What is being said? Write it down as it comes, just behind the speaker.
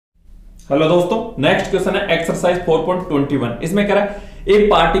Hello दोस्तों, next question है exercise 4.21। इसमें कह रहा है ए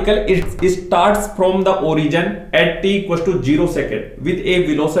particle starts from the origin at t equal to 0 second with A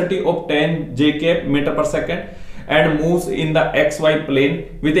velocity of 10 j metre पर second and moves in the xy plane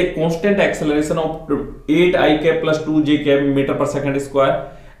with a constant acceleration of 8 plus 2 j metre पर second square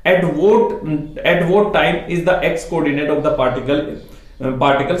at what time is the x coordinate of the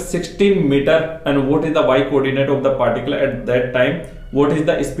particle 16 meter and what is the y coordinate of the particle at that time, what is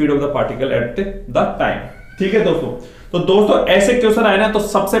the speed of the particle at the time। ठीक है दोस्तों, तो दोस्तों ऐसे question आए ना तो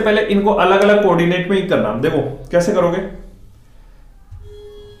सबसे पहले इनको अलग अलग कोऑर्डिनेट में ही करना। देखो कैसे करोगे,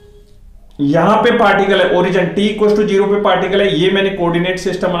 यहां पे पार्टिकल है ओरिजिन t इक्वल टू 0 पे पार्टिकल है, ये मैंने कोऑर्डिनेट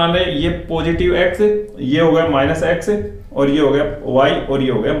सिस्टम बना लिया। ये पॉजिटिव x, ये हो गया माइनस x और ये हो गया y और ये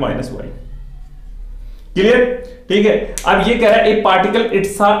हो गया माइनस y। क्लियर? ठीक है। अब ये कह रहा है एक particle it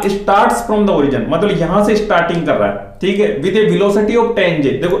starts from the origin, मतलब यहां से स्टार्टिंग कर रहा है, ठीक है, with A velocity of 10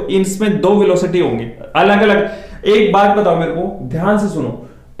 j। देखो इसमें दो वेलोसिटी होंगी अलग अलग। एक बात बताओ मेरे को, ध्यान से सुनो,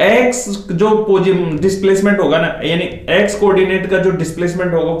 x जो डिस्प्लेसमेंट होगा ना, यानी x कोऑर्डिनेट का जो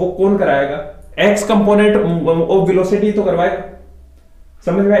डिस्प्लेसमेंट होगा वो कौन कराएगा? x कंपोनेंट ऑफ वेलोसिटी तो करवाएगा,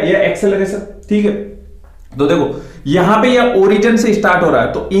 समझ में? ये एक्सेलरेशन, ठीक है। तो देखो यहां पे ये ओरिजिन से स्टार्ट हो रहा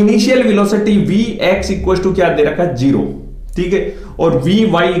है, तो initial velocity vx equal to क्या दे रखा है? 0, ठीक है, और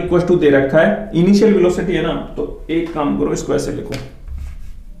vy इक्वल टू दे रखा है, इनिशियल वेलोसिटी है ना, तो एक काम करो इसको ऐसे लिखो,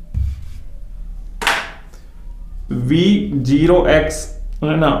 v0x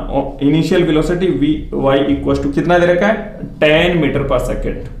है ना, initial velocity vy equal to कितना दे रखा है? 10 मीटर पर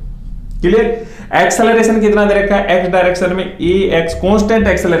सेकेंड। क्लियर? एक्सेलरेशन कितना दे रखा है? x डायरेक्शन में ax कांस्टेंट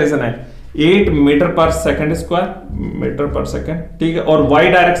एक्सेलरेशन है 8 मीटर पर सेकंड स्क्वायर, मीटर पर सेकंड, ठीक है, और y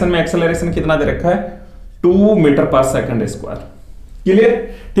डायरेक्शन में एक्सेलरेशन कितना दे रखा है? 2 मीटर पर सेकंड स्क्वायर। क्लियर?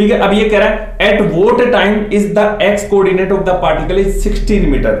 ठीक है। अब ये कह रहा है at what time is the x coordinate of the particle is 16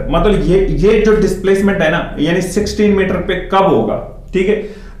 metre, मतलब ये जो डिस्प्लेसमेंट है ना, यानी 16 मीटर पे कब होगा, ठीक है।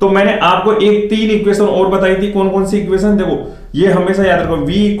 तो मैंने आपको एक 3 इक्वेशन और बताई थी। कौन कौन सी इक्वेशन? देखो ये हमेशा याद रखो,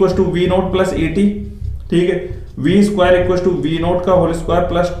 v equal to v not plus 80, ठीक है, v square equal to v not का होल स्क्वायर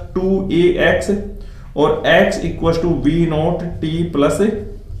प्लस 2ax और x equal to v not t plus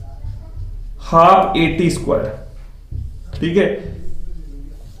half 80 square, ठीक है।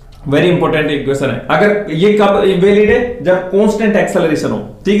 वेरी इंपॉर्टेंट इक्वेशन है। अगर ये कब वैलिड है? जब कांस्टेंट एक्सेलरेशन हो,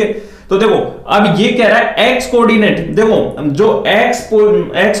 ठीक है। तो देखो अब ये कह रहा है x कोऑर्डिनेट, देखो जो x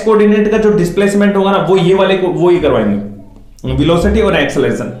कोऑर्डिनेट का जो डिस्प्लेसमेंट होगा ना, वो ये वाले को वो ही करवाएंगे, वेलोसिटी और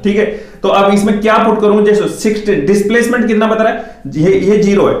एक्सेलरेशन, ठीक है। तो अब इसमें क्या पुट करूं? जैसे 16 डिस्प्लेसमेंट कितना बता रहा है? ये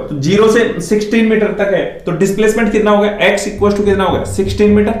 0 है, तो 0 से 16 मीटर तक है, तो डिस्प्लेसमेंट कितना हो गया? x इक्वल टू कितना हो गया?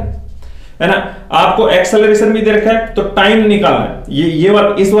 16 मीटर, है ना। आपको एक्सेलरेशन भी दे रखा है, तो टाइम निकालना है। ये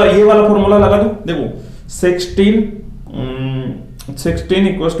वाला फॉर्मूला लगा दो। देखो 16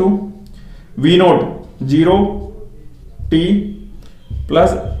 equal to v not 0 t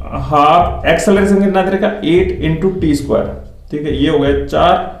plus half acceleration कितना दे रखा? 8 इंटू टी स्क्वायर, ठीक है, ये हो गया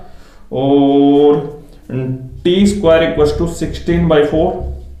 4 और t स्क्वायर इक्वल टू 16/4,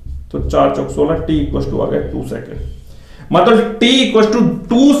 तो 4 चौक 16, t इक्वल टू आ गया 2 सेकेंड। मतलब t इक्वल टू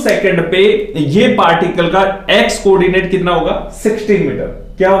 2 सेकेंड पे ये पार्टिकल का x कोऑर्डिनेट कितना होगा? 16 मीटर।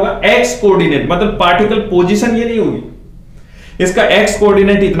 क्या होगा? x कोऑर्डिनेट, मतलब पार्टिकल पोजीशन ये नहीं होगी, इसका x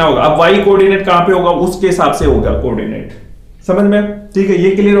कोऑर्डिनेट इतना होगा। अब y कोऑर्डिनेट कहां पे होगा? उसके हिसाब से होगा कोऑर्डिनेट, समझ में? ठीक है,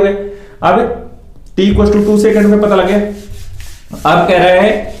 ये क्लियर हो गया। अब t इक्वल टू 2 सेकेंड में पता लग गया। अब कह रहा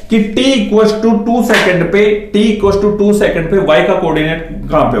है कि t इक्वल टू 2 सेकेंड पे, t इक्वल टू 2 सेकेंड पे y का कोऑर्डिनेट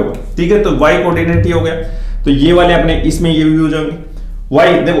कहां पे होगा? ठीक है, तो y कोऑर्डिनेट ही हो गया, तो ये वाले अपने इसमें ये भी हो जाएंगे।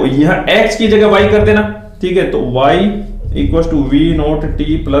 y देखो यहां x की जगह y कर देना, ठीक है, तो y equal to v not t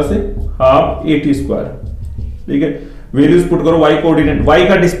plus half 80 square, ठीक है। वैल्यूज पुट करो, y कोऑर्डिनेट, y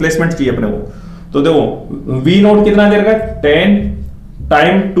का डिस्प्लेसमेंट चाहिए अपने को, तो देखो v नॉट कितना दे रखा है? 10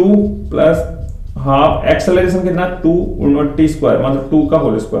 टाइम 2 प्लस हाफ एक्सेलरेशन कितना? 2 t स्क्वायर, मतलब 2 का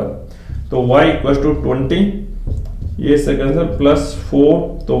होल स्क्वायर, तो y इक्वल टू 20, ये सेकंड से प्लस 4,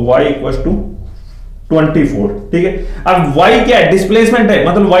 तो y इक्वल टू 24, ठीक है। अब y क्या है? डिस्प्लेसमेंट है,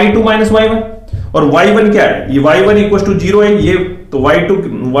 मतलब y2 माइनस y1, और y1 क्या है? ये y1 इक्वल टू 0 है, ये तो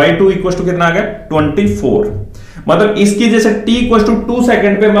y2 इक्वल टू कितना आ गया? 24। मतलब इसकी जैसे t इक्वल टू 2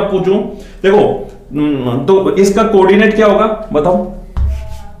 सेकेंड पे मैं पूछूं, देखो तो इसका कोऑर्डिनेट क्या होगा बताओ?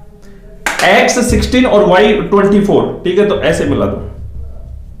 x 16 और y 24, ठीक है, तो ऐसे मिला दो,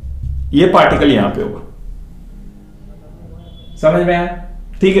 ये पार्टिकल यहां पे होगा, समझ में आया?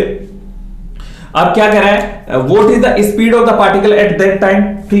 ठीक है। अब क्या कह रहा है? What is the speed of the particle at that time,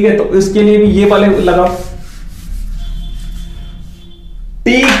 ठीक है, तो इसके लिए भी ये वाले लगाओ। t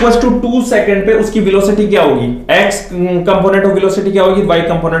इक्वल टू 2 सेकंड पे उसकी वेलोसिटी क्या होगी, x कंपोनेंट ऑफ वेलोसिटी क्या होगी, y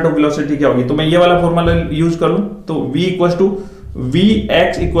कंपोनेंट ऑफ वेलोसिटी क्या होगी। तो मैं ये वाला फॉर्मूला यूज कर लूं, तो v equal to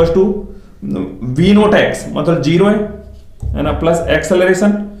vx equal to v note x मतलब 0 है ना, प्लस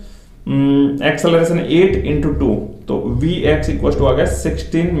एक्सेलरेशन 8 इंटू 2, तो vx इक्वल टू आ गया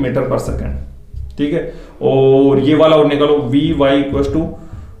 16 मीटर पर सेकेंड, ठीक है। और ये वाला और निकालो, vy equal to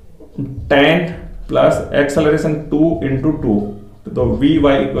 10 plus acceleration 2 into 2, तो vy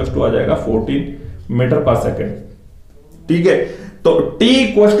इक्वल टू आ जाएगा 14 मीटर पर सेकेंड, ठीक है। तो t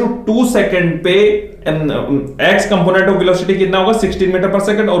इक्वल टू 2 सेकेंड पे x कंपोनेंट ऑफ वेलोसिटी कितना होगा 16 मीटर पर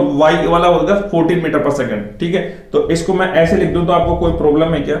सेकेंड और y वाला होगा 14 मीटर पर सेकेंड, ठीक है। तो इसको मैं ऐसे लिख दूं तो आपको कोई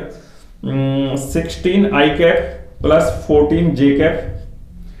प्रॉब्लम है क्या, 16 i cap plus 14 j cap,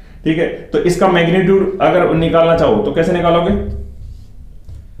 ठीक है। तो इसका मैग्नीट्यूड अगर निकालना चाहो तो कैसे निकालोगे,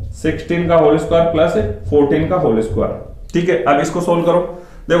 16 का होल स्क्वायर प्लस 14 का होल स्क्वायर, ठीक है। अब इसको सोल्व करो,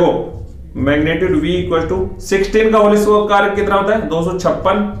 देखो मैग्नीट्यूड v इक्वल टू 16 का होल स्क्वायर कितना होता है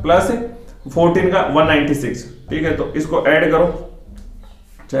 256 प्लस 14 का 196, ठीक है। तो इसको ऐड करो,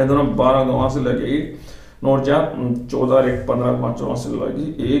 चाहे दोनों 12 2 से लगे नोट जा 14 1 15 5 से लगी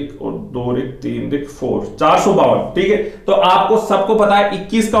 1 और 2 1 3 1 4 452, ठीक है। तो आपको सबको पता है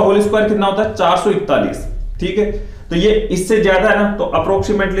 21 का होल स्क्वायर कितना होता है 441, ठीक है। तो ये इससे ज्यादा है ना, तो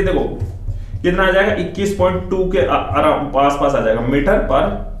अप्रोक्सीमेटली देखो कितना आ जाएगा 21.2 के आस पास आ जाएगा मीटर पर,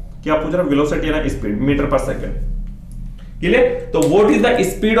 क्या पूछ रहा वेलोसिटी है ना, स्पीड मीटर पर सेकंड, क्लियर। तो what is the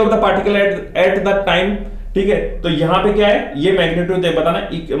speed of the particle at the time, ठीक है। तो यहां पे क्या है, ये मैग्नीट्यूड बताना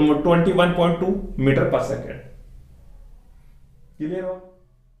 21.2 मीटर पर सेकंड, क्लियर हो।